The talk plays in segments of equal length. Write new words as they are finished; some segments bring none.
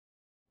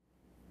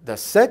The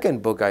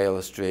second book I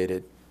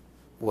illustrated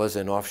was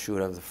an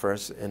offshoot of the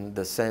first in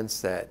the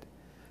sense that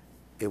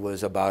it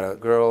was about a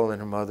girl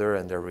and her mother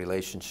and their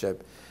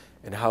relationship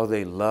and how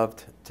they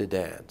loved to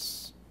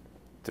dance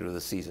through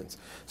the seasons.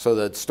 So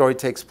the story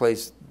takes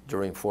place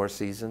during 4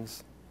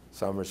 seasons: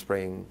 summer,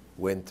 spring,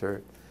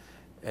 winter,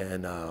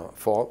 and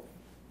fall.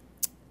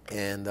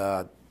 And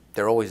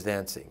they're always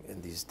dancing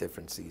in these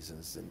different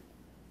seasons and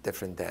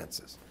different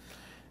dances.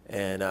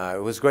 And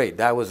it was great.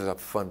 That was a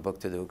fun book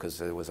to do because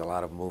there was a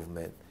lot of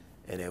movement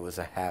and it was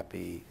a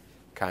happy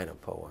kind of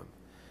poem.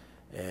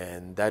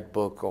 And that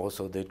book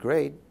also did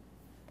great.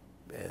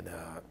 And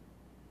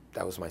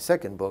that was my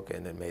second book,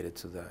 and it made it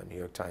to the New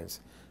York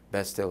Times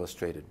Best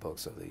Illustrated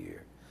Books of the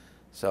Year.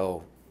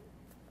 So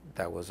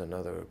that was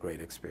another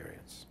great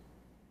experience.